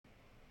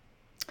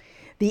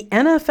The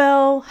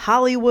NFL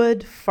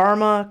Hollywood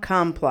Pharma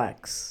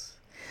Complex.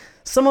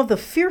 Some of the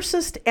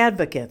fiercest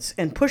advocates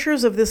and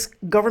pushers of this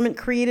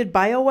government-created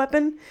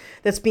bioweapon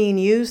that's being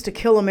used to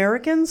kill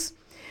Americans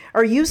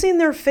are using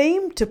their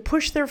fame to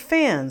push their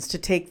fans to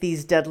take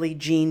these deadly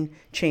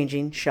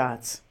gene-changing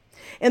shots.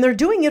 And they're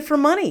doing it for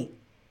money.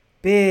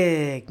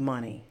 Big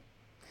money.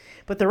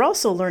 But they're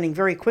also learning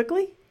very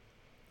quickly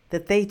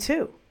that they,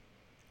 too,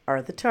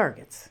 are the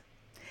targets.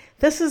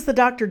 This is the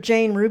Dr.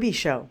 Jane Ruby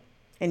Show,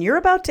 and you're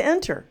about to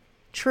enter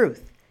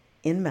Truth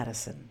in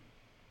Medicine.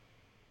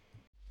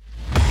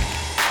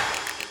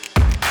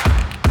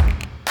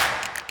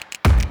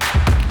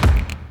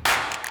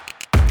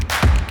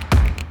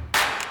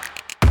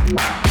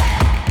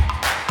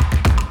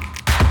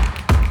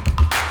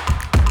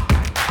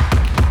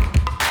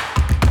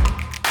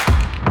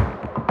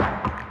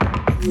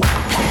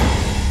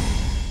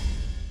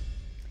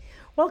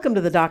 Welcome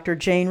to the Dr.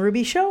 Jane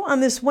Ruby Show on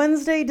this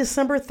Wednesday,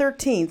 December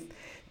 13th,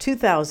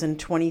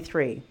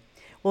 2023.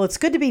 Well, it's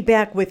good to be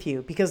back with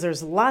you because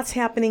there's lots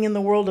happening in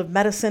the world of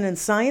medicine and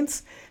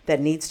science that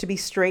needs to be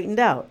straightened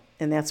out,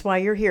 and that's why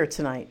you're here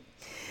tonight.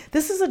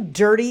 This is a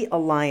dirty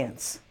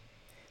alliance,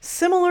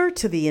 similar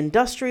to the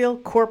industrial,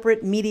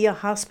 corporate, media,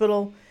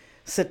 hospital,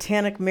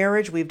 satanic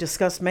marriage we've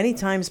discussed many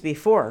times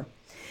before.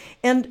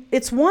 And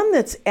it's one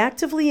that's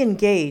actively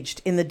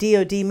engaged in the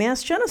DoD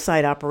mass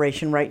genocide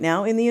operation right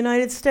now in the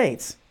United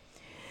States.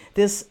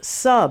 This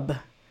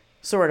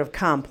sort of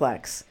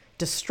complex,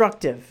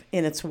 destructive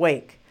in its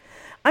wake.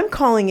 I'm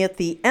calling it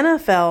the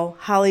NFL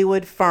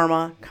Hollywood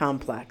Pharma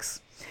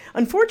Complex.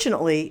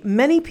 Unfortunately,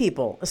 many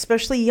people,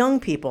 especially young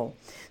people,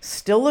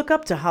 still look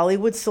up to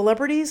Hollywood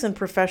celebrities and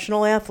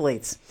professional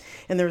athletes.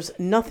 And there's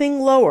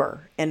nothing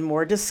lower and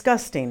more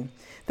disgusting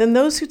than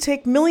those who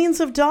take millions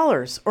of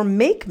dollars or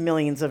make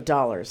millions of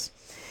dollars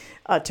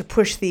to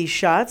push these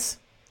shots,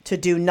 to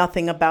do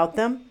nothing about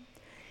them,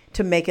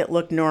 to make it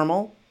look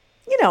normal.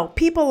 You know,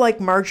 people like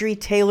Marjorie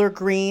Taylor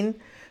Greene,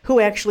 who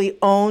actually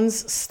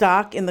owns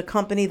stock in the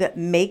company that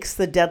makes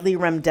the deadly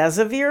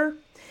remdesivir.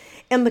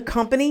 And the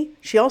company,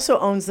 she also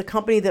owns the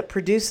company that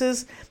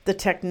produces the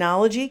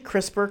technology,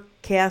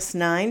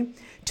 CRISPR-Cas9,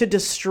 to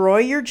destroy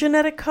your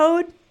genetic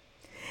code.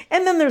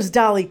 And then there's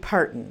Dolly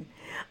Parton,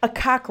 a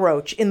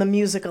cockroach in the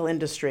musical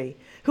industry,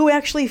 who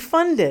actually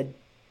funded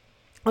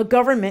a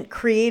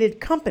government-created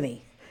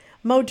company,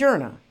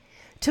 Moderna,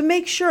 to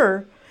make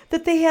sure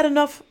that they had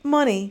enough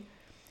money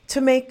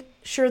to make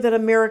sure that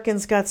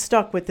Americans got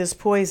stuck with this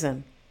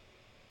poison.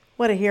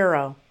 What a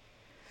hero.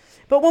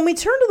 But when we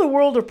turn to the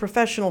world of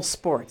professional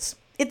sports,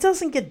 it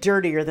doesn't get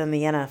dirtier than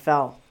the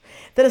NFL,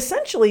 that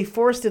essentially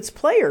forced its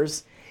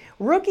players,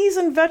 rookies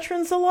and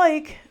veterans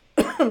alike,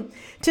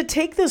 to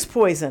take this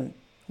poison.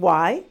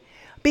 Why?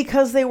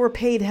 Because they were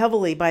paid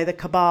heavily by the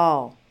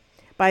cabal,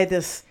 by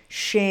this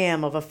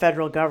sham of a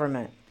federal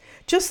government.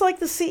 Just like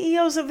the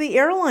CEOs of the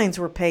airlines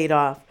were paid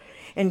off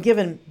and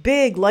given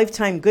big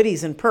lifetime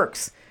goodies and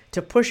perks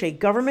to push a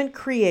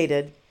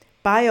government-created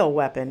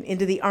bioweapon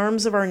into the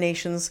arms of our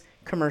nation's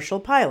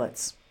commercial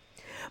pilots.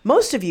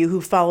 Most of you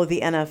who follow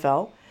the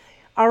NFL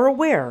are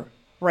aware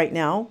right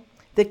now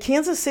that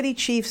Kansas City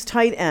Chiefs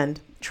tight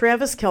end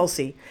Travis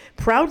Kelce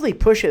proudly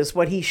pushes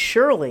what he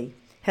surely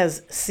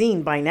has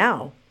seen by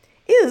now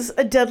is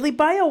a deadly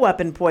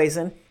bioweapon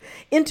poison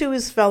into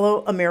his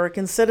fellow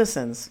American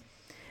citizens,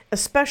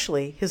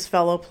 especially his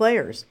fellow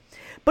players.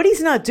 But he's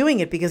not doing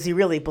it because he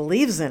really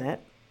believes in it.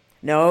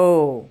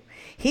 No,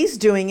 he's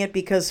doing it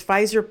because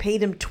Pfizer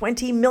paid him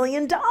 $20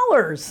 million.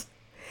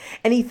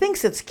 And he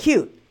thinks it's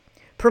cute,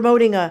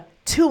 promoting a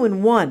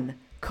 2-in-1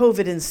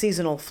 COVID and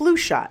seasonal flu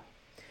shot,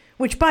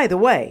 which, by the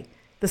way,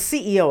 the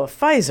CEO of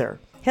Pfizer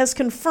has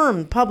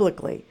confirmed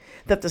publicly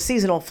that the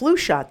seasonal flu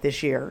shot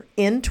this year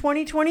in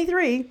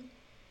 2023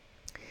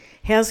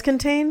 has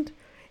contained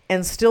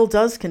and still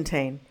does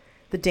contain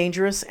the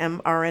dangerous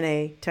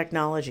mRNA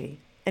technology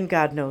and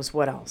God knows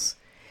what else.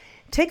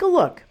 Take a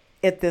look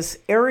at this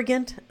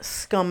arrogant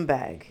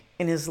scumbag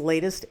in his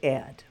latest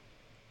ad.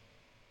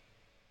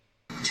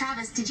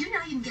 Travis, did you know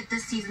you can get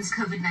this season's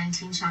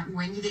COVID-19 shot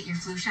when you get your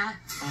flu shot?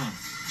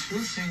 Two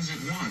things at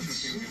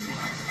once. Two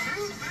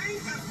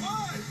things at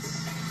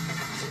once.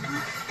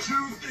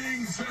 Two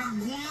things at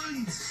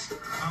once.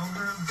 I'll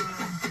have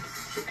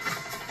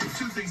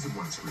two things at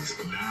once, please.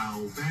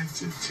 Now back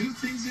to two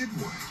things at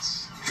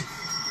once.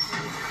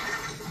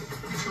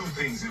 Two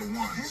things at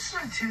once. That's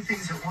not two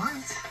things at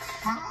once.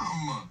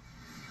 Mom.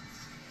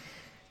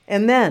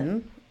 And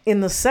then,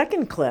 in the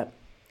second clip,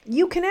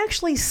 you can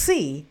actually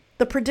see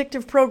the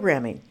predictive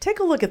programming. Take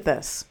a look at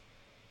this.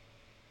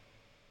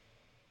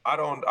 I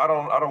don't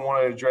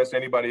want to address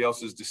anybody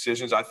else's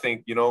decisions. I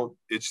think,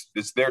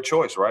 it's their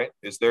choice, right?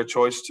 It's their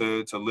choice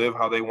to live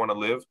how they want to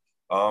live.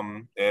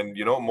 And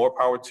more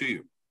power to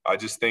you. I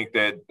just think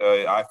that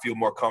I feel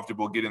more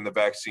comfortable getting the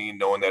vaccine,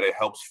 knowing that it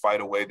helps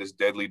fight away this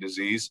deadly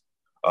disease.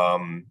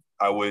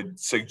 I would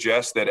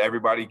suggest that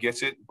everybody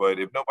gets it, but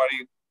if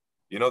nobody,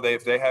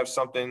 if they have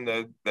something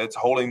that's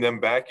holding them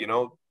back,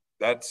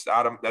 that's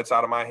out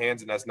of my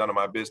hands and that's none of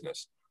my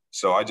business.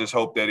 So I just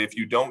hope that if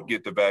you don't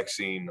get the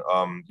vaccine,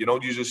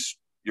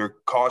 you're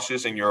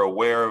cautious and you're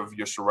aware of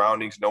your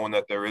surroundings, knowing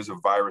that there is a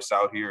virus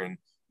out here, and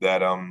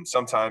that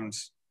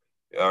sometimes,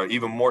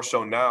 even more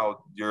so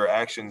now, your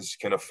actions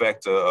can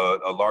affect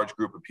a large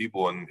group of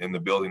people in the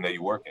building that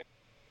you work in.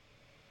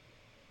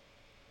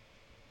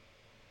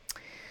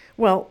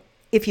 Well,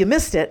 if you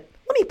missed it,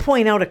 let me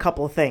point out a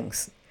couple of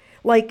things.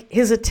 Like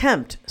his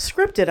attempt,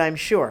 scripted I'm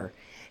sure,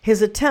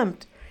 his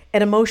attempt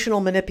at emotional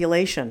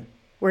manipulation,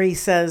 where he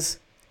says,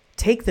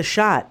 take the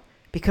shot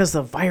because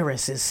the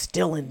virus is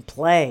still in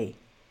play.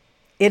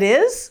 It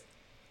is?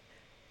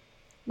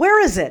 Where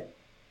is it?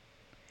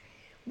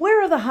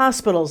 Where are the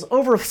hospitals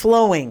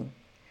overflowing?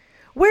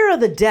 Where are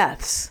the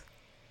deaths?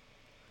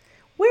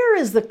 Where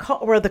is the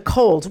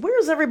colds? Where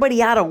is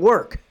everybody out of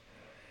work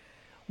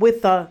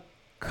with the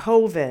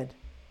COVID?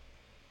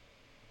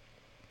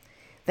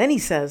 Then he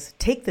says,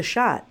 take the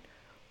shot,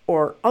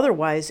 or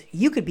otherwise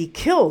you could be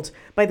killed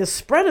by the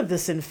spread of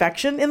this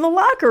infection in the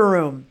locker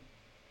room.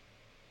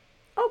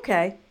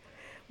 Okay,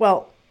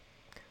 well,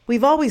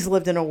 we've always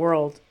lived in a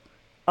world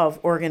of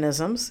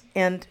organisms,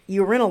 and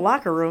you were in a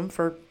locker room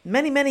for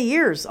many, many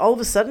years. All of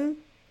a sudden,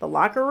 the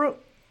locker room,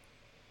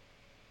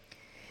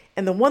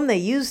 and the one they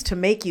used to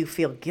make you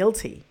feel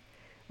guilty.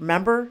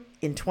 Remember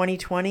in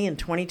 2020 and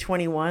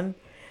 2021,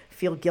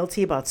 feel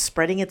guilty about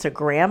spreading it to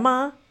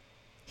grandma?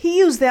 He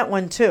used that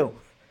one too.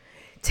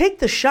 Take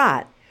the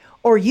shot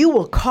or you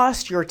will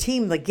cost your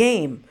team the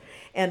game,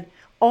 and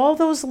all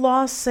those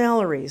lost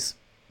salaries.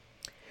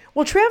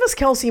 Well, Travis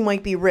Kelce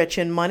might be rich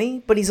in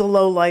money, but he's a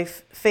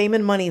low-life fame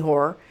and money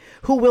whore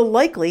who will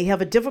likely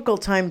have a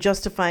difficult time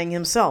justifying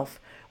himself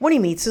when he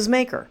meets his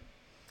maker.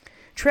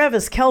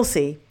 Travis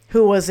Kelce,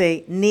 who was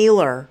a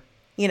kneeler,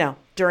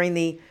 during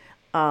the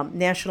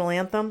national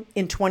anthem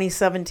in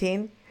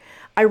 2017,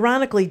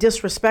 ironically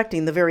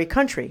disrespecting the very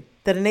country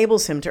that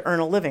enables him to earn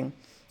a living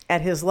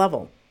at his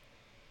level.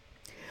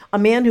 A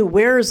man who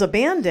wears a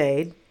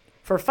Band-Aid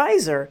for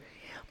Pfizer,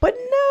 but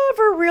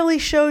never really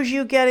shows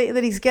you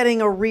that he's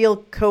getting a real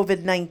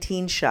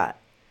COVID-19 shot.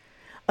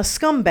 A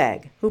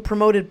scumbag who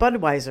promoted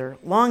Budweiser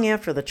long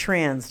after the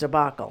trans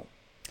debacle.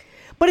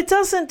 But it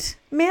doesn't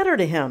matter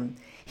to him.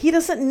 He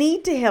doesn't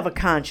need to have a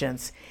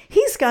conscience.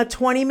 He's got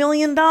 $20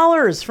 million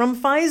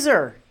from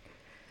Pfizer.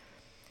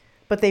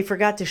 But they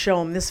forgot to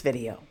show him this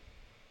video.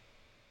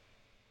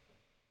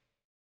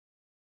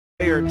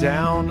 They are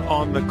down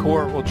on the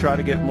court. We'll try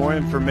to get more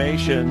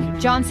information.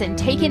 Johnson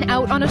taken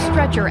out on a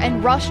stretcher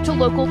and rushed to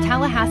local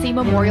Tallahassee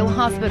Memorial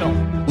Hospital.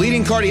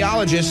 Leading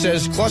cardiologist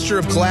says cluster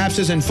of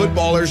collapses in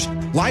footballers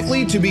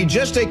likely to be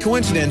just a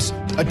coincidence,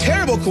 a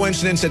terrible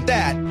coincidence at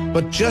that,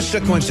 but just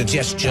a coincidence.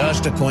 Yes,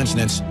 just a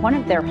coincidence. One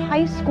of their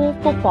high school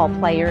football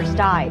players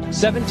died.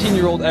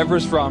 17-year-old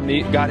Everest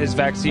Romney got his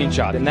vaccine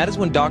shot, and that is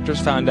when doctors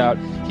found out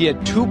he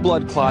had 2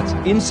 blood clots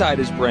inside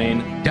his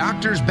brain.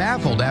 Doctors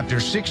baffled after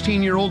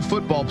 16-year-old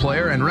football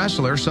player and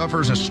wrestler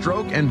suffers a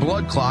stroke and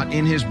blood clot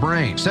in his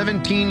brain.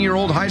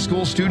 17-year-old high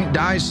school student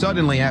dies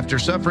suddenly after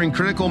suffering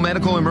critical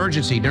medical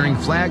emergency during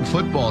flag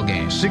football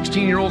games.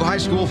 16-year-old high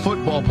school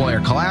football player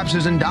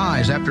collapses and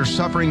dies after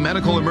suffering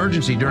medical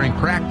emergency during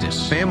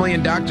practice. Family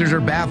and doctors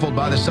are baffled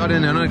by the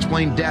sudden and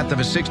unexplained death of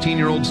a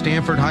 16-year-old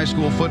Stanford high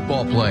school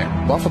football player.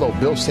 Buffalo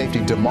Bills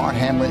safety DeMar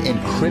Hamlin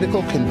in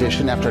critical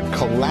condition after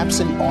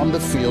collapsing on the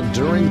field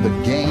during the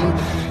game.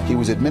 He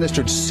was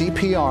administered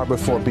CPR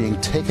before being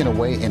taken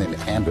away in an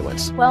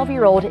ambulance.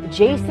 12-year-old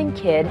Jason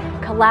Kidd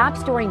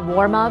collapsed during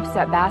warm-ups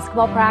at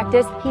basketball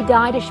practice. He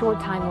died a short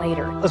time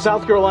later. A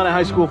South Carolina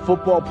high school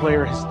football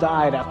player has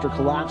died after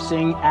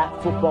collapsing at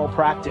football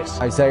practice.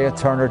 Isaiah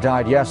Turner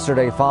died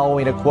yesterday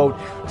following a, quote,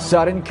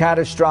 sudden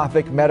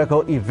catastrophic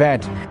medical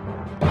event.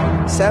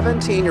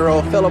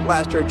 17-year-old Philip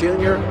Laster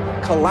Jr.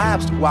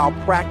 collapsed while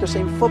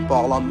practicing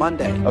football on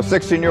Monday. A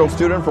 16-year-old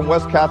student from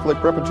West Catholic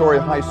Preparatory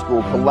High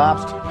School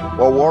collapsed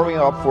while warming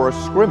up for a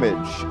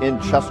scrimmage in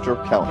Chester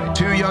County.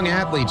 2 young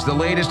athletes, the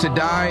latest to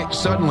die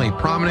suddenly.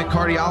 Prominent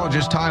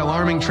cardiologists tie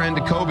alarming trend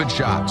to COVID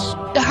shots.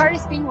 The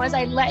hardest thing was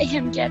I let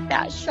him get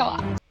that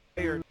shot.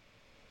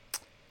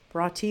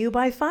 Brought to you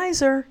by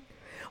Pfizer.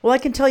 Well, I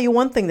can tell you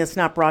one thing that's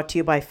not brought to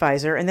you by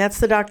Pfizer, and that's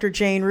the Dr.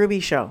 Jane Ruby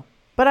Show.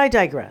 But I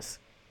digress.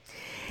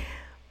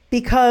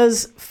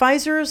 Because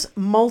Pfizer's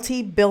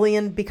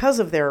because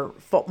of their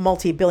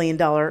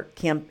multi-billion-dollar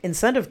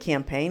incentive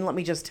campaign, let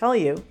me just tell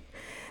you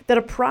that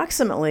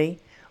approximately,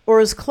 or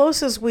as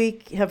close as we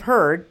have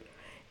heard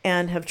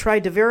and have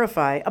tried to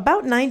verify,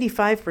 about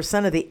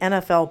 95% of the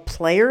NFL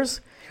players,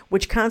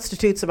 which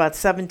constitutes about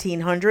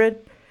 1,700,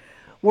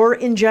 were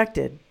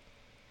injected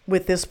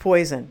with this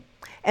poison.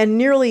 And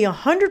nearly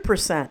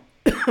 100%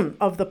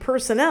 of the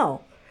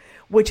personnel,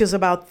 which is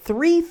about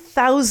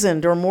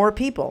 3,000 or more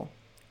people,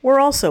 were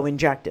also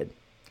injected.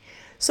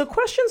 So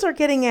questions are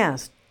getting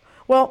asked.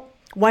 Well,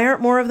 why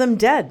aren't more of them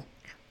dead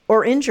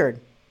or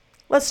injured?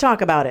 Let's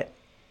talk about it.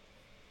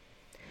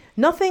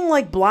 Nothing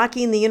like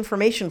blocking the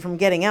information from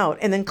getting out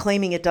and then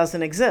claiming it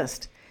doesn't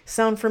exist.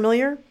 Sound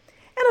familiar?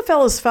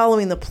 NFL is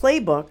following the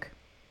playbook,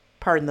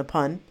 pardon the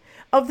pun,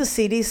 of the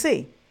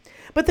CDC.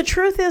 But the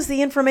truth is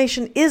the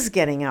information is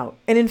getting out.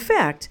 And in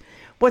fact,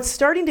 what's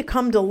starting to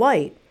come to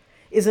light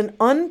is an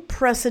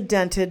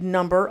unprecedented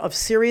number of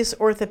serious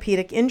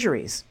orthopedic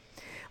injuries,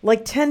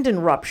 like tendon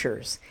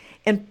ruptures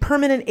and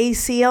permanent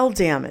ACL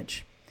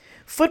damage.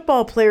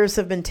 Football players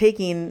have been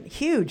taking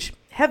huge,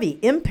 heavy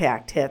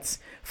impact hits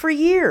for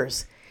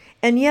years,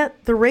 and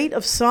yet the rate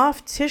of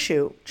soft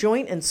tissue,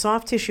 joint and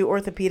soft tissue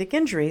orthopedic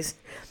injuries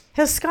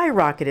has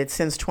skyrocketed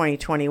since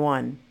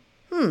 2021.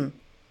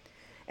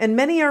 And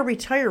many are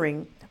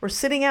retiring or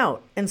sitting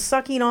out and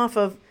sucking off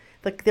of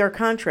their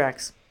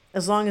contracts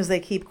as long as they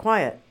keep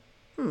quiet.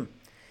 Do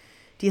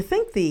you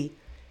think the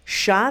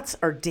shots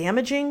are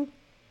damaging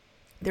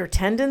their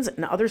tendons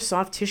and other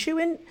soft tissue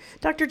in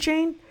Dr.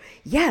 Jane?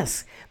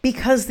 Yes,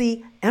 because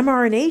the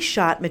mRNA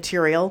shot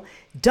material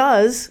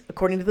does,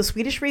 according to the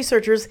Swedish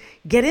researchers,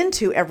 get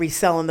into every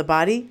cell in the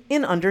body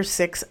in under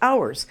 6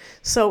 hours.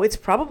 So it's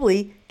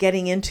probably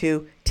getting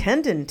into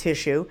tendon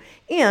tissue,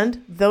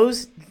 and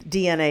those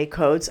DNA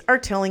codes are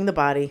telling the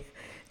body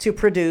to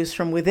produce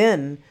from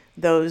within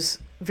those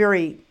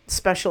very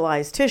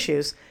specialized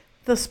tissues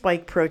the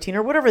spike protein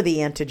or whatever the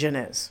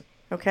antigen is,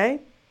 okay?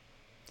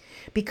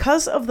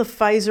 Because of the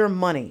Pfizer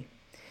money,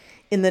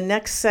 in the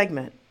next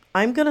segment,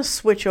 I'm going to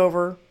switch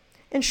over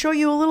and show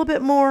you a little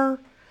bit more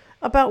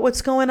about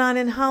what's going on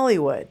in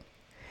Hollywood,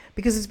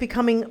 because it's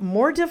becoming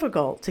more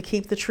difficult to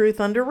keep the truth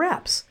under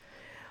wraps.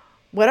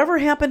 Whatever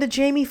happened to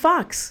Jamie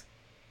Foxx?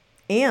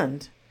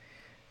 And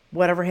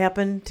whatever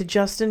happened to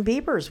Justin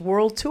Bieber's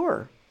world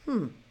tour?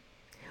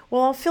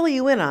 Well, I'll fill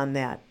you in on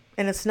that,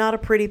 and it's not a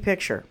pretty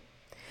picture.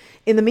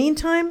 In the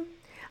meantime,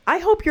 I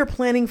hope you're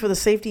planning for the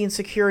safety and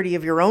security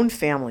of your own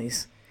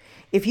families.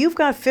 If you've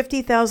got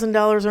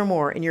 $50,000 or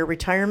more in your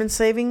retirement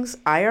savings,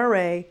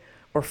 IRA,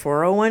 or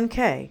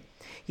 401k,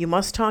 you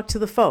must talk to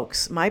the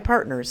folks, my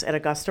partners at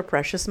Augusta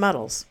Precious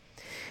Metals.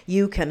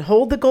 You can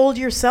hold the gold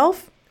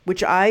yourself,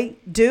 which I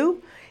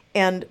do,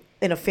 and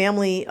in a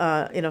family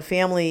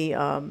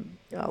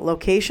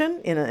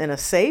location, in a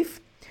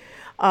safe,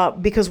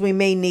 because we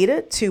may need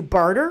it to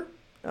barter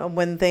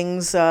when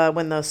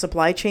the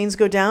supply chains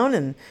go down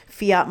and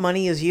fiat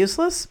money is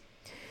useless,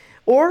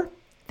 or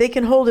they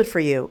can hold it for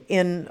you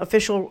in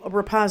official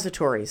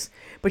repositories.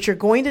 But you're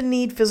going to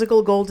need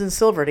physical gold and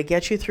silver to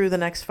get you through the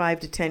next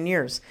 5 to 10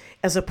 years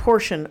as a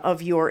portion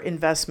of your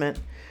investment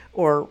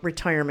or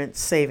retirement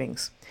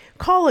savings.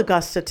 Call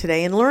Augusta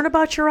today and learn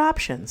about your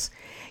options.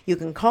 You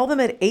can call them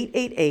at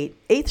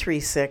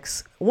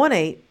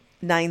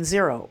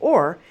 888-836-1890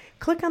 or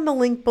click on the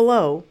link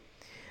below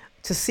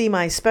to see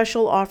my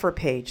special offer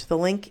page. The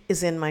link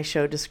is in my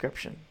show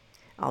description.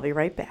 I'll be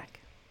right back.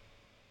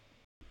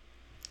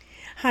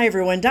 Hi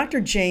everyone, Dr.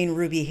 Jane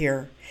Ruby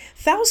here.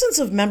 Thousands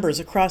of members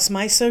across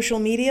my social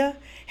media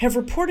have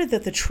reported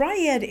that the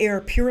Triad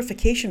Air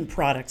purification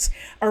products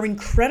are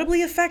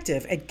incredibly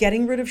effective at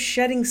getting rid of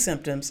shedding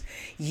symptoms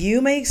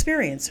you may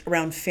experience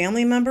around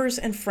family members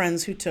and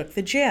friends who took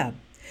the jab.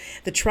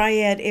 The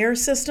Triad Air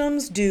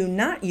systems do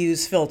not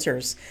use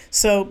filters,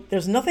 so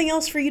there's nothing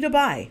else for you to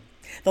buy.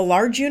 The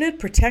large unit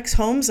protects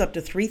homes up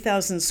to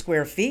 3,000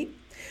 square feet.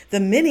 The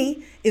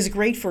mini is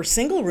great for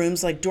single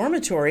rooms like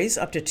dormitories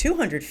up to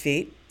 200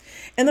 feet.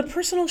 And the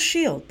personal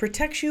shield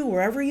protects you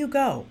wherever you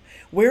go.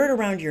 Wear it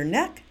around your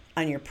neck,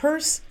 on your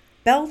purse,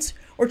 belt,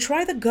 or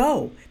try the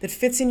Go that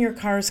fits in your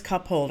car's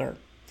cup holder.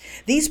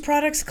 These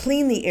products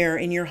clean the air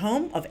in your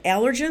home of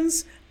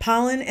allergens,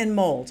 pollen, and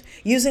mold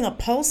using a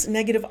pulse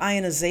negative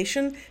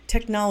ionization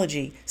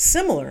technology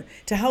similar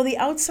to how the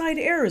outside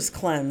air is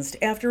cleansed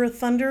after a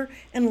thunder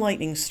and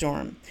lightning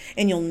storm.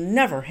 And you'll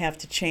never have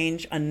to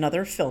change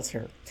another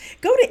filter.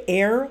 Go to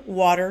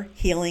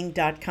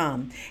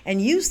airwaterhealing.com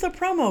and use the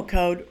promo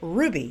code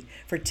RUBY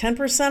for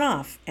 10%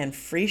 off and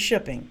free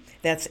shipping.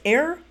 That's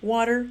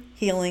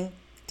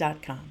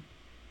airwaterhealing.com.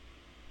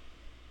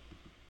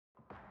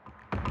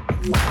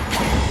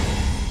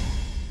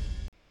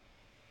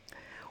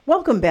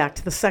 Welcome back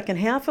to the second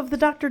half of the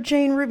Dr.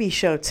 Jane Ruby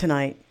Show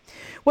tonight.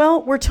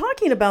 Well, we're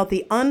talking about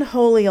the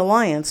unholy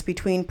alliance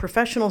between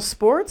professional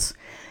sports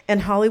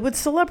and Hollywood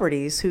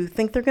celebrities who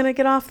think they're going to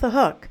get off the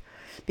hook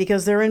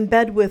because they're in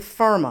bed with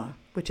pharma,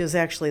 which is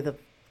actually the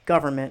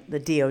government, the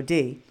DOD,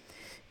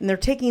 and they're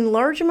taking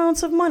large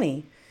amounts of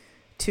money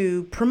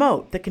to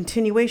promote the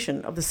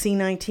continuation of the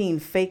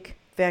C-19 fake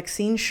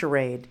vaccine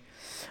charade,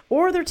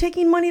 or they're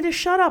taking money to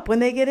shut up when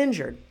they get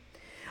injured.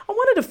 I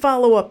wanted to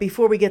follow up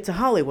before we get to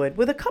Hollywood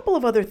with a couple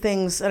of other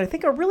things that I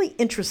think are really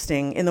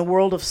interesting in the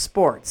world of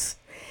sports.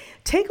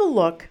 Take a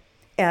look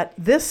at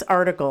this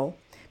article,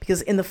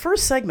 because in the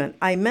first segment,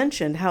 I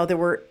mentioned how there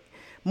were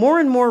more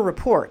and more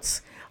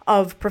reports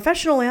of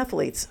professional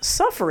athletes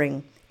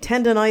suffering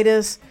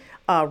tendonitis,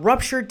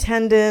 ruptured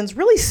tendons,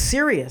 really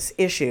serious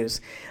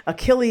issues,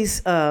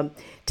 Achilles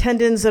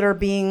tendons that are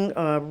being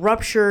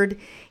ruptured,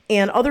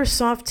 and other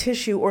soft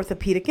tissue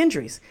orthopedic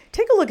injuries.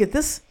 Take a look at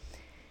this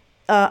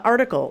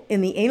article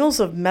in the Annals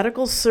of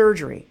Medical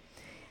Surgery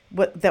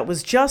that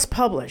was just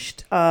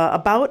published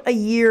about a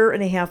year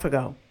and a half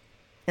ago.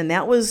 And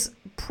that was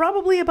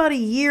probably about a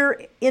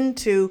year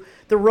into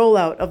the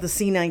rollout of the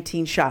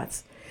C-19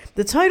 shots.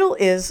 The title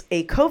is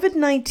A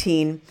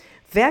COVID-19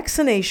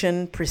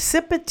 Vaccination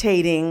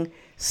Precipitating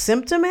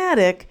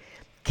Symptomatic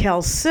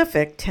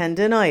Calcific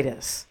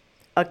Tendinitis,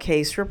 a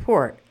case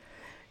report.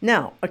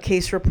 Now, a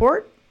case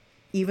report,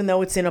 even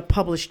though it's in a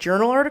published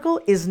journal article,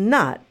 is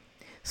not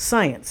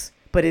science,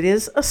 but it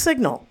is a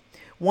signal.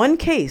 One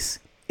case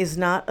is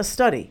not a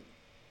study.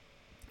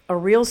 A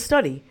real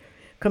study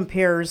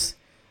compares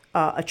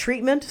a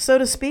treatment, so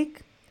to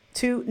speak,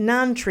 to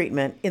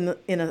non-treatment in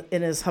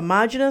as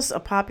homogeneous a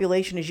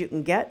population as you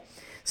can get,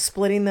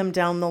 splitting them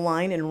down the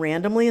line and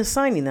randomly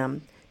assigning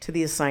them to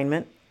the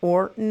assignment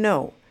or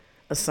no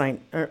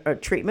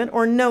treatment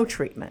or no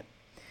treatment.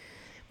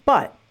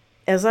 But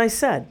as I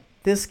said,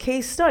 this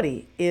case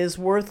study is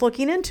worth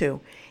looking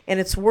into, and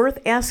it's worth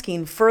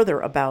asking further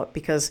about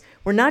because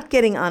we're not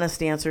getting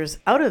honest answers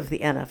out of the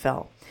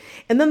NFL.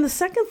 And then the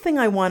second thing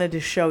I wanted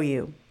to show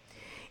you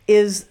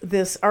is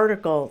this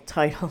article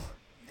title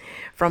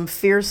from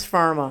Fierce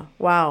Pharma.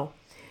 Wow.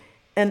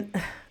 And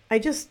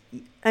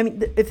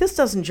if this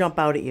doesn't jump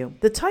out at you,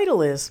 the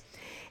title is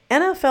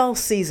NFL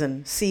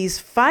Season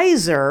Sees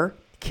Pfizer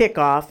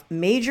Kickoff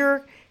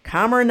Major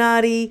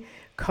Comirnaty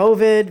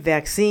COVID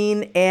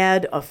Vaccine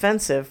Ad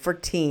Offensive for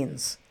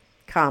Teens,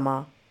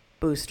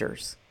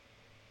 boosters.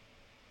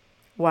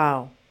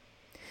 Wow.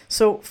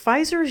 So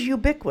Pfizer's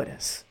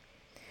ubiquitous.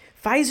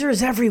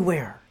 Pfizer's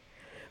everywhere.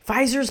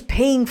 Pfizer's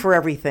paying for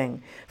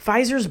everything.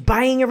 Pfizer's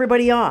buying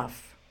everybody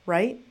off,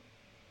 right?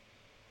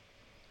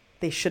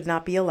 They should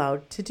not be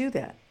allowed to do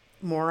that.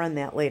 More on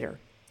that later.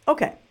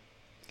 Okay.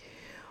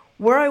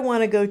 Where I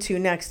want to go to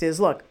next is,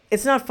 look,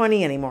 it's not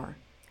funny anymore.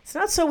 It's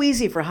not so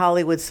easy for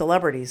Hollywood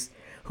celebrities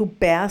who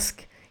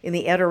bask in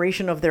the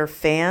adoration of their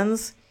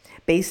fans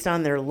based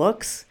on their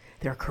looks,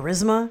 their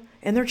charisma,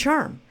 and their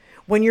charm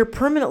when you're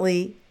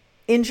permanently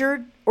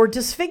injured or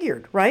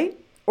disfigured, right?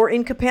 Or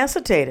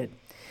incapacitated.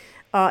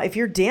 If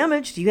you're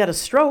damaged, you had a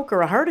stroke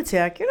or a heart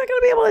attack, you're not going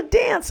to be able to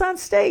dance on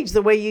stage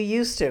the way you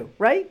used to,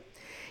 right?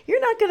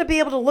 You're not going to be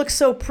able to look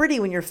so pretty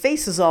when your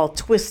face is all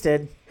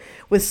twisted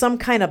with some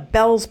kind of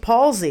Bell's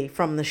palsy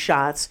from the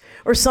shots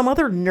or some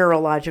other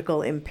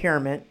neurological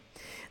impairment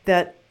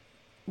that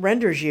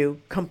renders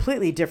you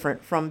completely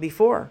different from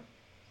before.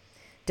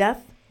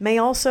 Death may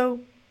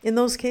also, in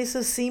those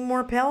cases, seem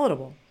more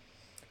palatable.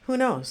 Who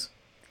knows?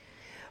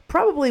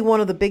 Probably one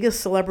of the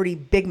biggest celebrity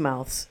big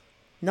mouths,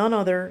 none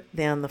other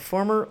than the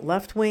former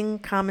left-wing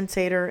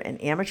commentator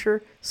and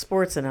amateur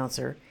sports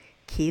announcer,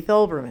 Keith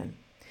Olbermann.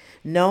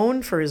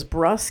 Known for his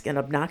brusque and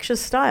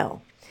obnoxious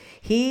style,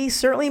 he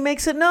certainly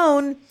makes it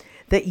known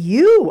that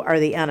you are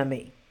the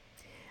enemy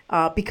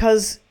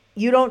because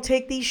you don't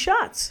take these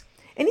shots.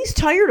 And he's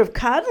tired of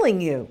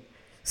coddling you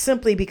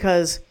simply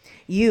because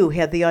you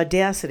had the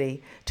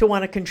audacity to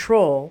want to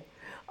control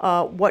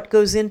what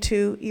goes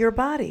into your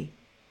body.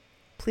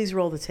 Please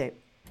roll the tape.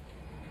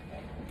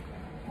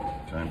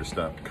 Time to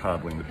stop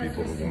coddling the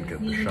people who won't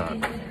get the shot.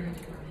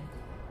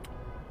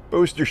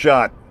 Booster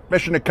shot.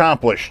 Mission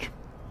accomplished.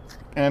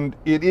 And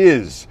it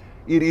is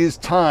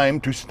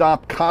time to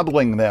stop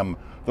coddling them,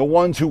 the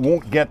ones who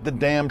won't get the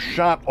damn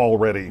shot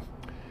already.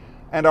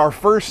 And our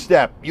first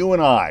step, you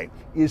and I,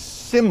 is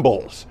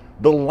symbols,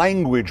 the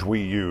language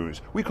we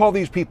use. We call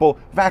these people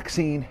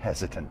vaccine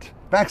hesitant,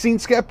 vaccine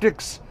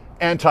skeptics,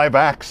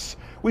 anti-vax.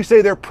 We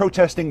say they're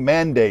protesting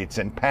mandates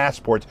and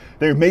passports.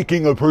 They're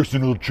making a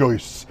personal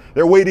choice.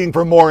 They're waiting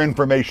for more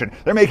information.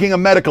 They're making a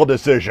medical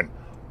decision.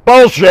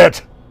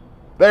 Bullshit!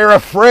 They're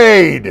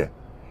afraid.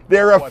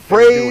 They're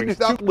afraid.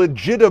 Stop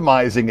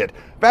legitimizing it.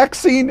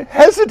 Vaccine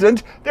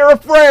hesitant, they're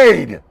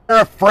afraid.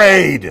 They're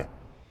afraid.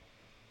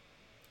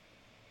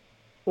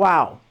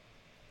 Wow.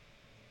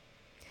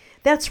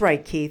 That's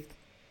right, Keith.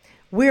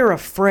 We're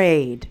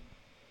afraid.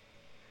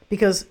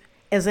 Because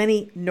as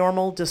any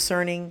normal,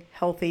 discerning,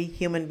 healthy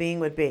human being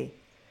would be,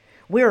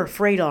 we're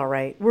afraid, all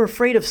right. We're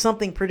afraid of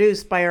something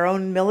produced by our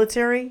own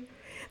military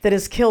that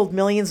has killed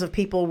millions of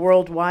people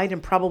worldwide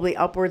and probably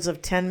upwards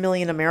of 10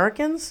 million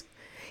Americans.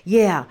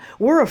 Yeah,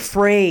 we're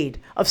afraid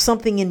of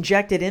something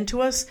injected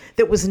into us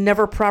that was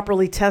never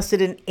properly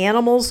tested in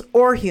animals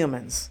or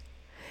humans.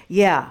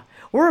 Yeah,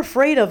 we're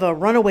afraid of a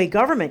runaway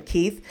government,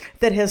 Keith,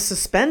 that has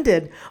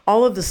suspended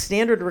all of the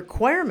standard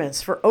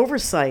requirements for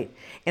oversight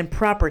and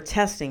proper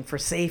testing for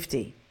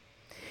safety.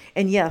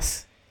 And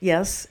yes,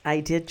 I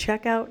did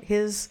check out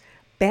his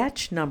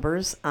batch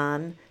numbers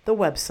on the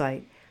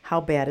website,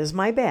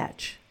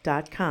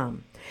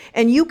 howbadismybatch.com.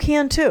 And you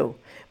can too.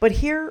 But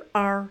here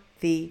are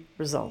the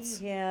results.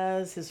 He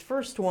has his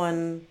first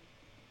one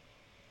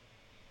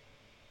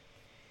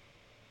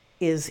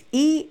is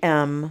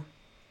EM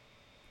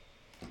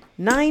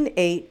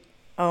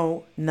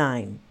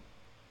 9809.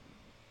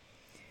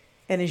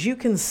 And as you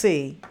can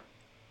see,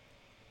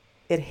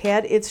 it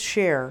had its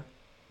share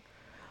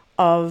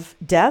of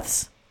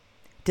deaths,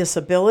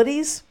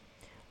 disabilities,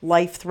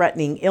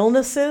 life-threatening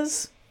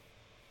illnesses,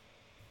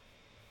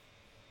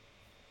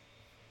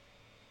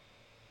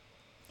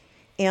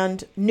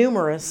 and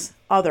numerous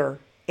other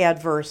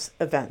adverse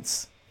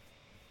events.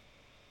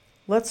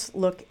 Let's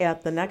look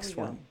at the next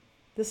one.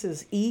 This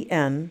is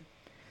EN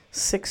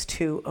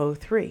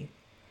 6203.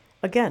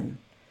 Again,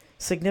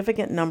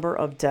 significant number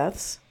of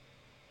deaths,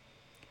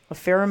 a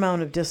fair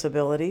amount of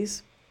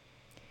disabilities,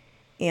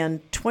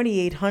 and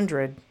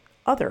 2,800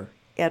 other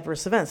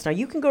adverse events. Now,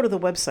 you can go to the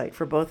website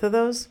for both of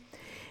those,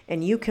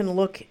 and you can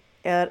look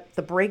at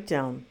the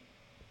breakdown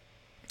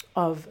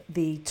of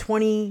the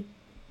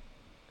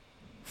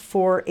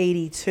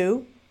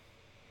 2,482,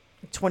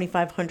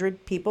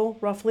 2,500 people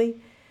roughly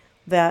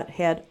that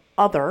had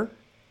other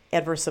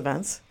adverse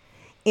events.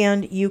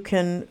 And you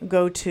can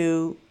go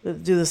to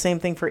do the same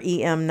thing for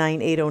EM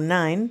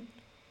 9809.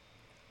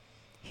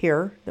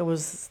 Here, there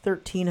was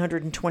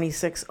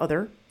 1,326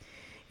 other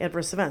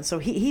adverse events. So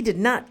he did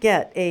not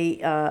get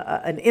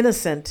an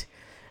innocent,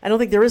 I don't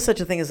think there is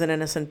such a thing as an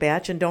innocent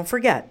batch. And don't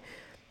forget,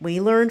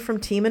 we learned from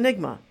Team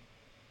Enigma,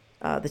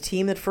 the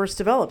team that first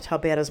developed How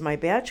Bad Is My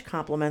Batch,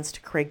 compliments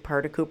to Craig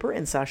Parda-Cooper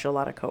and Sasha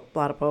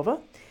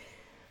Latipova,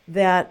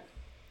 that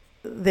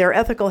their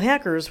ethical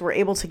hackers were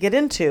able to get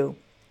into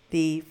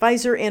the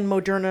Pfizer and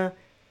Moderna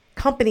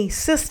company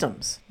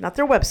systems, not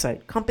their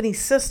website, company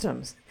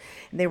systems.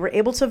 And they were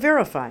able to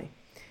verify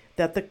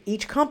that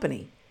each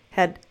company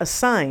had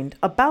assigned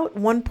about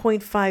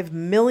 1.5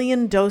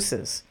 million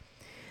doses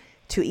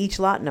to each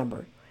lot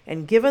number.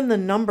 And given the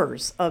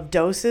numbers of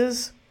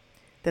doses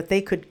that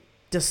they could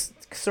just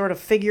sort of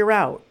figure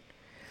out,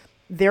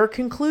 their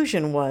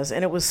conclusion was,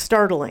 and it was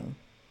startling,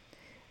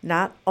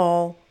 not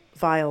all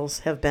vials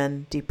have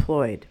been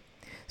deployed.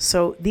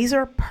 So these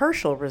are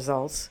partial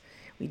results.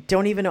 We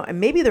don't even know. And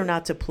maybe they're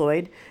not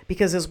deployed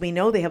because, as we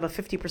know, they have a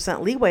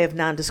 50% leeway of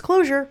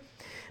non-disclosure.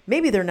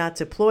 Maybe they're not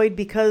deployed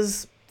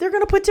because they're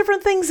going to put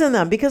different things in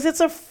them because it's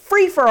a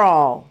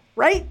free-for-all,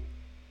 right?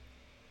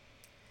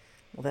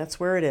 Well, that's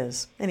where it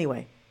is.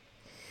 Anyway.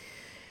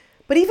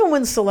 But even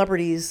when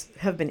celebrities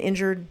have been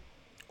injured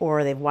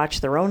or they've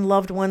watched their own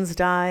loved ones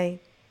die,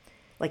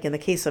 like in the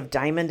case of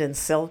Diamond and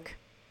Silk,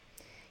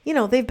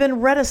 they've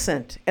been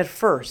reticent at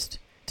first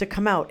to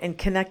come out and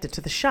connect it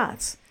to the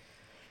shots,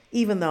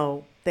 even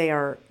though they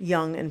are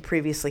young and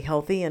previously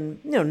healthy and,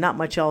 not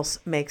much else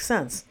makes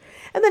sense.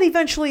 And then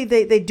eventually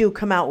they do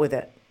come out with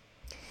it.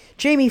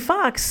 Jamie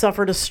Foxx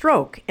suffered a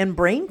stroke and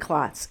brain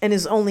clots and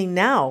is only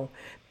now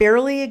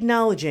barely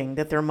acknowledging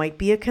that there might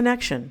be a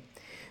connection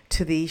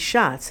to the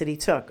shots that he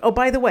took. Oh,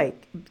 by the way,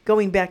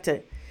 going back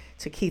to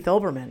Keith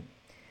Olbermann,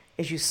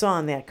 as you saw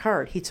on that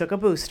card, he took a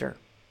booster,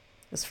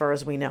 as far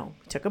as we know.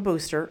 He took a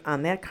booster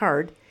on that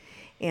card,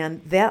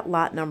 and that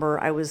lot number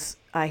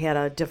I had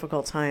a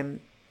difficult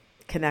time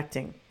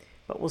connecting,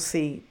 but we'll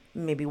see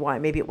maybe why.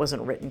 Maybe it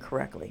wasn't written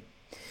correctly.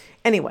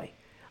 Anyway,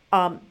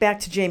 back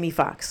to Jamie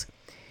Foxx.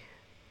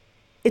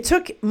 It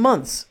took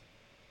months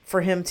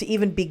for him to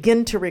even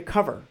begin to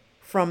recover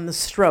from the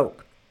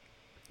stroke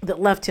that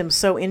left him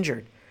so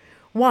injured.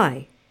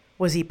 Why?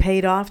 Was he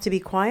paid off to be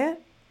quiet?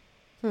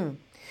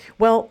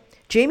 Well,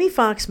 Jamie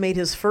Foxx made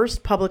his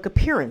first public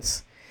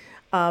appearance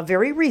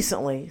very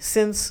recently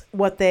since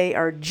what they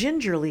are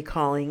gingerly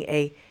calling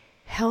a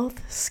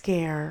health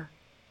scare.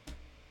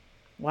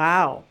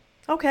 Wow.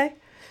 Okay.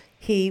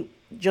 He,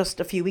 just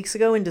a few weeks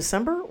ago in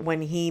December,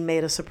 when he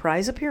made a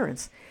surprise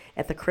appearance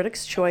at the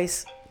Critics'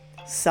 Choice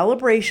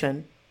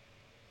celebration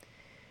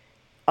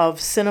of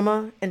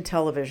cinema and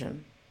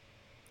television.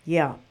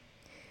 Yeah,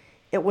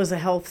 it was a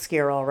health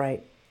scare, all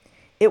right.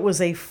 It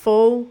was a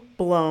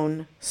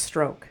full-blown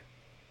stroke.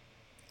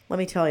 Let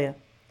me tell you,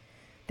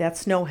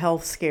 that's no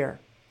health scare.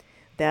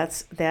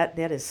 That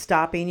is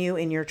stopping you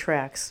in your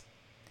tracks.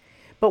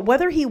 But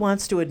whether he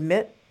wants to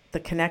admit the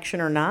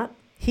connection or not,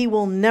 he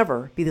will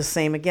never be the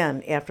same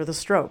again after the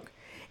stroke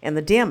and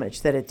the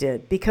damage that it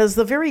did, because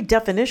the very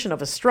definition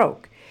of a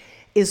stroke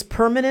is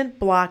permanent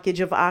blockage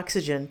of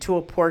oxygen to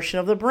a portion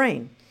of the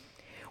brain.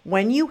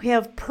 When you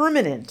have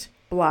permanent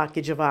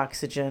blockage of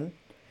oxygen,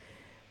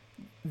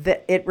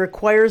 that it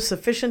requires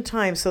sufficient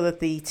time so that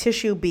the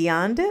tissue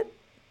beyond it,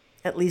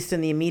 at least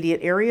in the immediate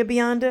area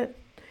beyond it,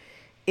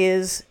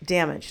 is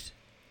damaged.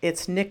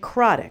 It's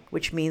necrotic,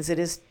 which means it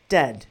is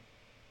dead.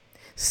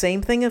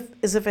 Same thing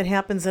as if it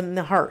happens in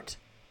the heart.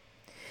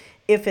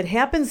 If it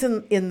happens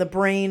in the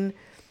brain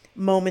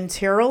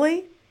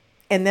momentarily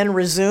and then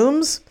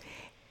resumes,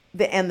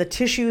 and the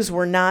tissues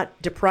were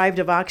not deprived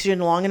of oxygen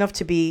long enough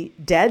to be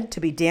dead, to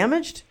be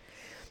damaged,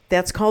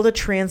 that's called a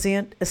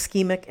transient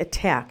ischemic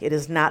attack. It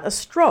is not a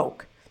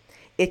stroke.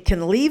 It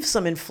can leave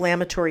some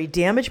inflammatory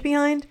damage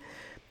behind,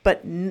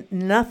 but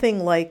nothing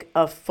like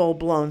a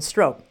full-blown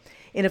stroke.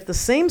 And if the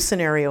same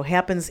scenario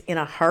happens in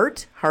a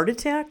heart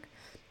attack,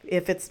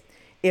 if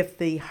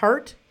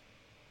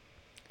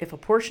a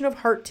portion of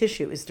heart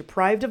tissue is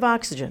deprived of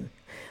oxygen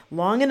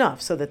long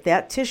enough so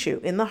that tissue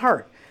in the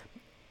heart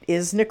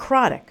is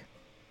necrotic,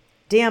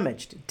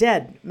 damaged,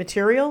 dead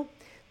material,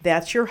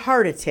 that's your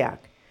heart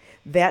attack.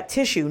 That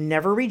tissue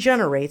never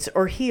regenerates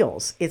or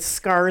heals. It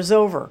scars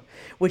over,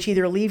 which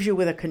either leaves you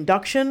with a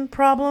conduction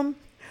problem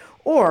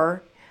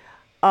or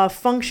a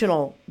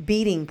functional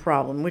beating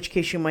problem, in which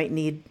case you might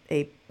need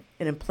an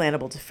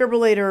implantable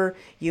defibrillator.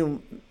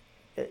 You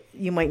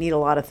might need a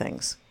lot of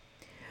things.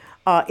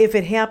 If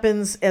it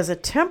happens as a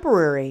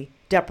temporary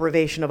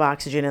deprivation of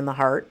oxygen in the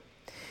heart.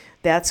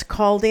 That's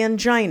called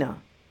angina,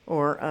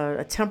 or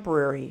a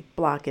temporary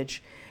blockage.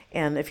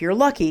 And if you're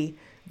lucky,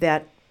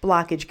 that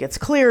blockage gets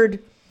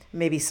cleared,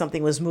 maybe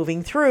something was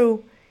moving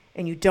through,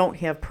 and you don't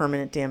have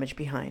permanent damage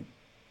behind.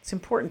 It's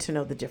important to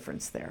know the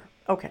difference there.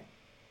 Okay.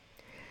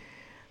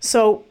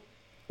 So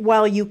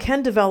while you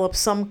can develop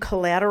some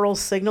collateral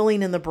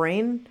signaling in the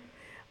brain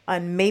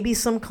and maybe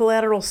some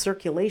collateral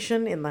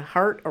circulation in the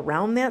heart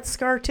around that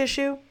scar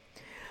tissue,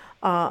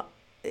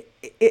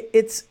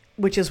 it's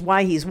which is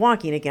why he's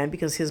walking again,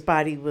 because his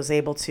brain was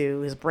able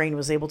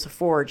to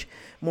forge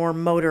more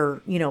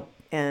motor,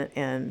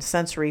 and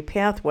sensory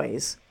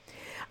pathways.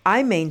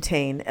 I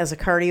maintain, as a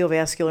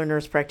cardiovascular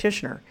nurse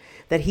practitioner,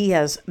 that he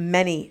has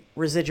many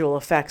residual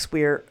effects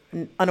we're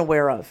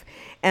unaware of,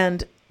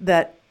 and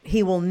that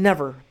he will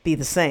never be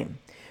the same.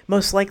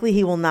 Most likely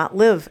he will not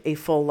live a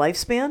full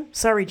lifespan.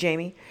 Sorry,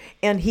 Jamie.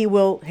 And he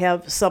will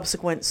have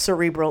subsequent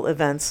cerebral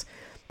events.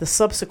 The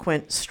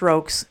subsequent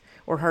strokes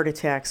or heart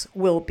attacks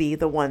will be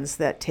the ones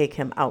that take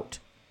him out.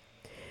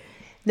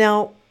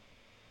 Now,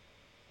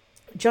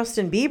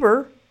 Justin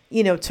Bieber,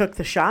 took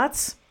the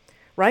shots,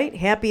 right?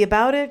 Happy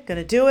about it,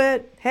 gonna do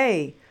it.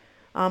 Hey,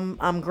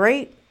 I'm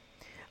great.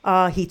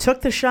 He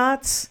took the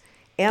shots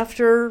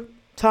after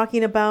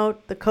talking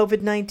about the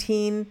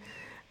COVID-19,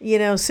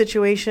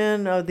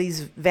 situation of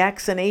these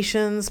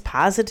vaccinations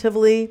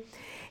positively,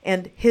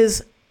 and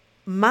his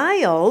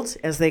mild,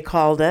 as they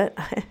called it,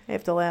 I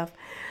have to laugh,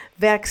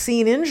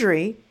 vaccine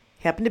injury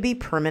happened to be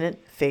permanent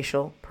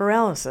facial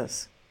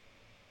paralysis.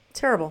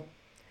 Terrible.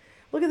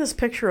 Look at this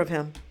picture of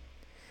him.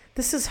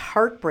 This is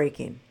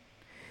heartbreaking.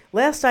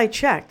 Last I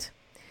checked,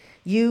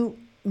 you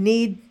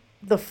need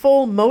the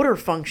full motor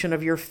function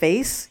of your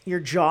face, your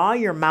jaw,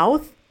 your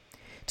mouth,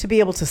 to be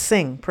able to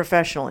sing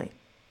professionally.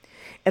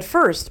 At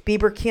first,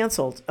 Bieber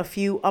canceled a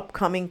few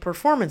upcoming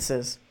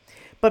performances,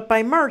 but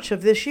by March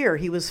of this year,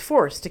 he was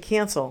forced to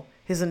cancel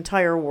his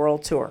entire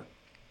world tour.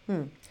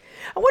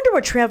 I wonder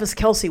what Travis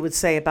Kelce would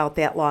say about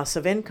that loss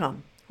of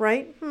income,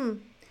 right?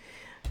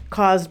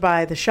 Caused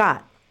by the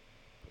shot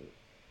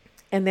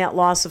and that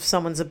loss of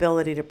someone's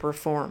ability to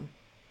perform.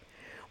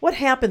 What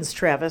happens,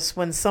 Travis,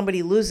 when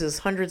somebody loses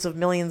hundreds of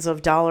millions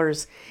of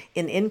dollars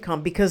in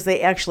income because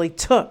they actually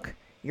took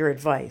your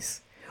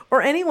advice,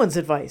 or anyone's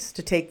advice,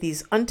 to take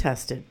these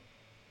untested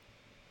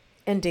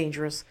and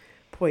dangerous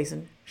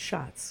poison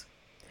shots?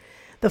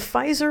 The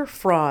Pfizer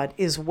fraud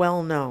is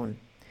well known,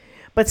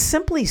 but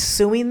simply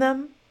suing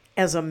them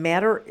this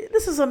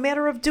is a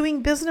matter of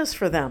doing business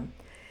for them.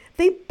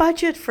 They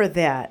budget for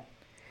that.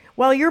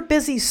 While you're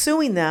busy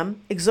suing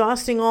them,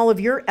 exhausting all of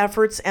your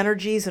efforts,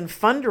 energies, and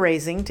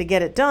fundraising to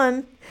get it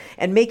done,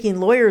 and making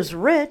lawyers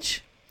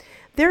rich,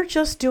 they're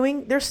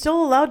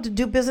still allowed to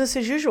do business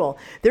as usual.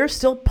 They're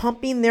still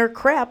pumping their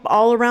crap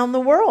all around the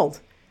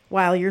world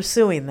while you're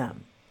suing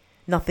them.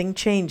 Nothing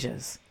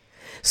changes.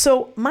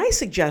 So my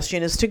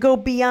suggestion is to go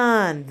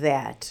beyond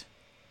that.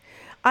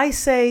 I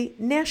say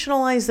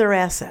nationalize their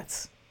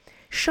assets.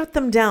 Shut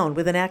them down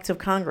with an act of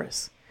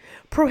Congress.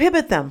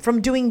 Prohibit them from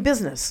doing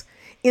business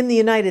in the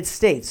United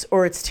States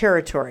or its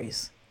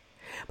territories.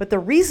 But the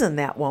reason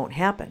that won't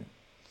happen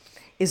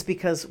is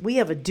because we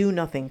have a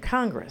do-nothing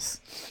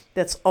Congress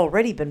that's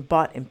already been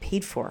bought and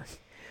paid for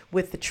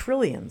with the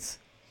trillions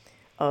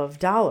of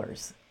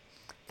dollars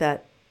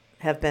that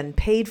have been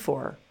paid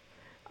for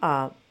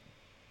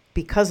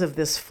because of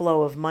this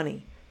flow of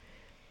money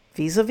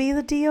vis-a-vis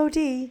the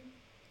DOD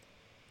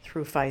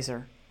through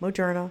Pfizer,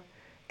 Moderna,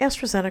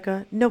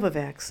 AstraZeneca,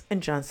 Novavax,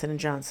 and Johnson &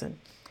 Johnson,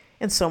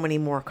 and so many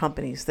more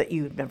companies that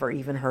you've never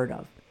even heard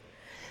of.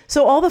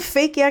 So all the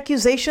fake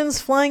accusations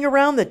flying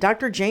around that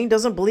Dr. Jane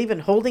doesn't believe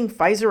in holding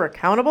Pfizer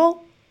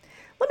accountable?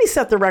 Let me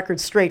set the record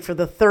straight for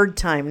the third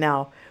time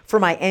now for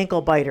my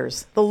ankle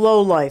biters, the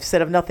lowlifes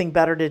that have nothing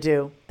better to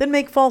do than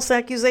make false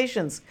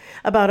accusations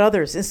about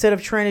others instead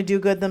of trying to do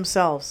good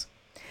themselves.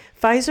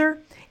 Pfizer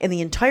and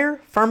the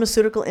entire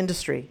pharmaceutical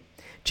industry,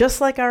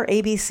 just like our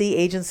ABC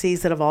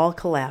agencies that have all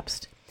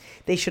collapsed,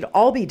 they should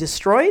all be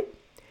destroyed,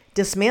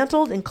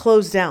 dismantled, and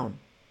closed down.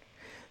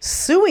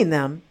 Suing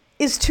them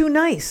is too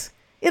nice.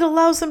 It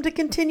allows them to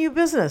continue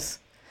business.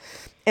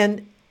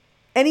 And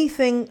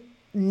anything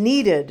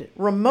needed,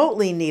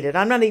 remotely needed,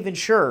 I'm not even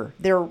sure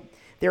their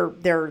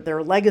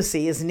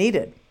legacy is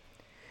needed.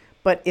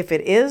 But if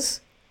it is,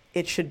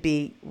 it should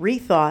be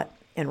rethought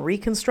and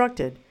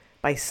reconstructed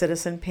by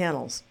citizen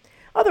panels.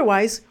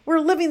 Otherwise, we're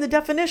living the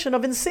definition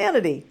of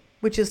insanity,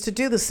 which is to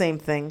do the same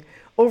thing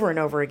over and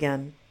over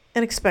again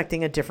and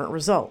expecting a different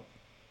result.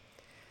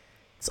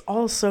 It's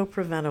all so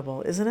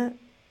preventable, isn't it?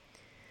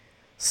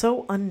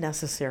 So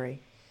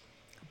unnecessary.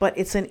 But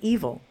it's an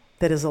evil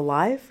that is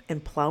alive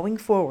and plowing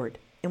forward,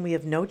 and we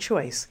have no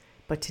choice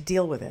but to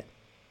deal with it.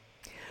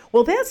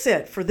 Well, that's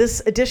it for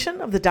this edition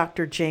of the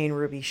Dr. Jane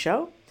Ruby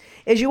Show.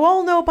 As you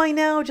all know by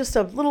now, just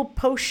a little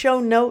post-show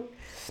note,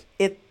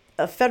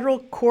 a federal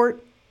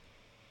court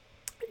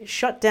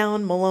shut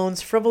down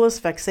Malone's frivolous,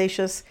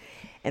 vexatious,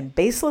 and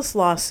baseless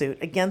lawsuit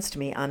against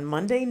me on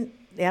Monday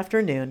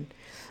afternoon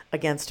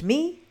against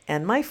me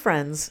and my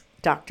friends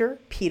Dr.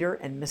 Peter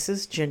and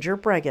Mrs. Ginger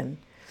Bregan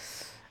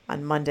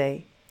on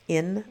Monday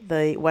in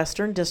the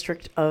Western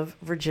District of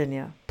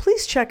Virginia.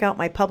 Please check out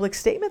my public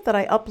statement that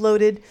I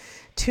uploaded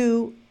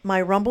to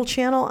my Rumble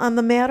channel on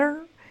the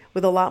matter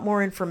with a lot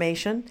more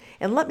information.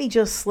 And let me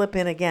just slip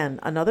in again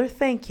another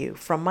thank you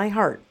from my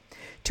heart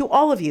to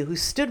all of you who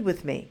stood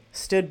with me,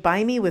 stood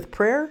by me with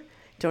prayer,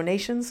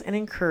 donations, and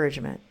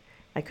encouragement.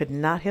 I could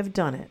not have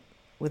done it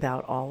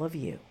without all of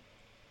you.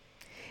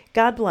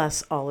 God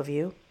bless all of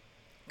you.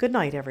 Good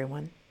night,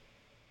 everyone.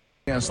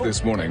 Yes,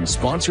 this morning,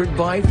 sponsored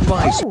by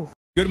Pfizer. Oh.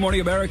 Good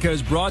Morning America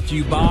is brought to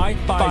you by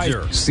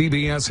Pfizer.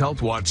 CBS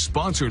Health Watch,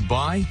 sponsored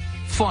by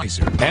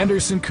Pfizer.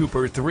 Anderson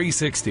Cooper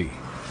 360.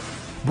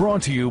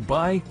 Brought to you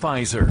by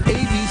Pfizer.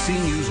 ABC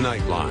News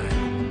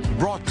Nightline.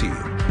 Brought to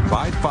you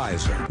by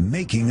Pfizer.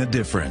 Making a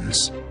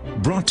difference.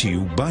 Brought to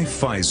you by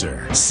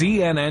Pfizer.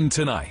 CNN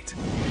Tonight.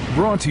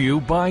 Brought to you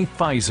by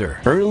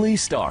Pfizer. Early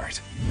Start.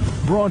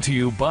 Brought to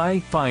you by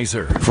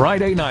Pfizer.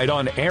 Friday night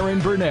on Aaron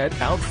Burnett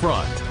Out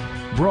Front.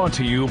 Brought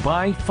to you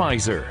by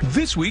Pfizer.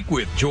 This Week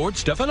with George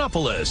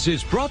Stephanopoulos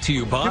is brought to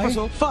you by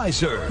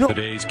Pfizer. No.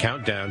 Today's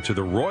countdown to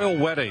the royal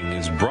wedding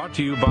is brought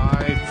to you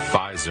by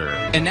Pfizer.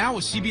 And now a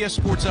CBS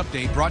Sports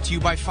Update brought to you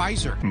by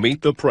Pfizer.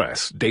 Meet the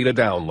Press Data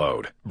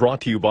Download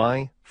brought to you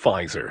by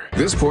Pfizer.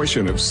 This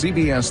portion of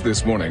CBS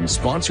This Morning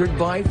sponsored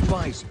by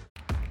Pfizer.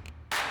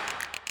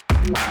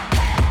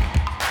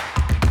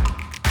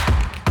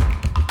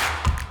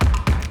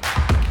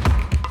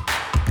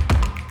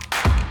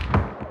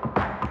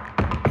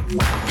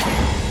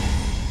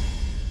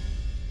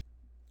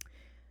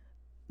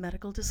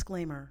 Medical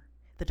disclaimer.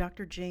 The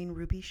Dr. Jane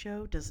Ruby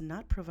Show does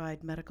not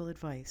provide medical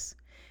advice.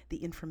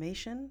 The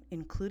information,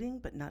 including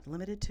but not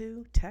limited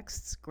to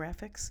texts,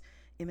 graphics,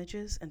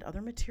 images, and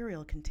other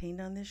material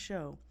contained on this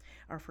show,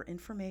 are for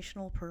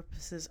informational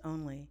purposes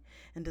only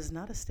and does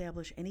not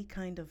establish any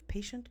kind of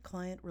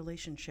patient-client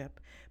relationship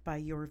by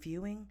your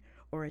viewing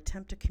or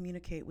attempt to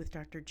communicate with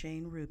Dr.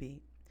 Jane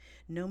Ruby.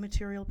 No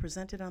material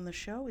presented on the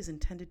show is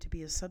intended to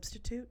be a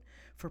substitute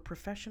for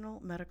professional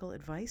medical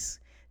advice,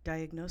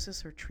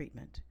 diagnosis, or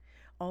treatment.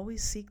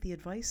 Always seek the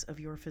advice of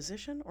your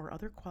physician or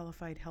other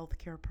qualified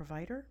healthcare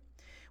provider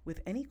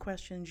with any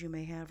questions you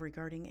may have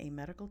regarding a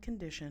medical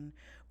condition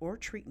or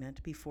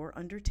treatment before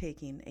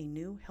undertaking a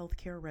new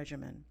healthcare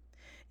regimen,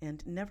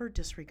 and never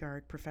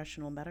disregard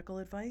professional medical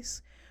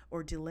advice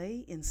or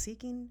delay in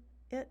seeking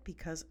it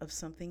because of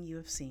something you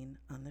have seen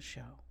on the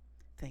show.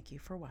 Thank you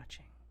for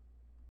watching.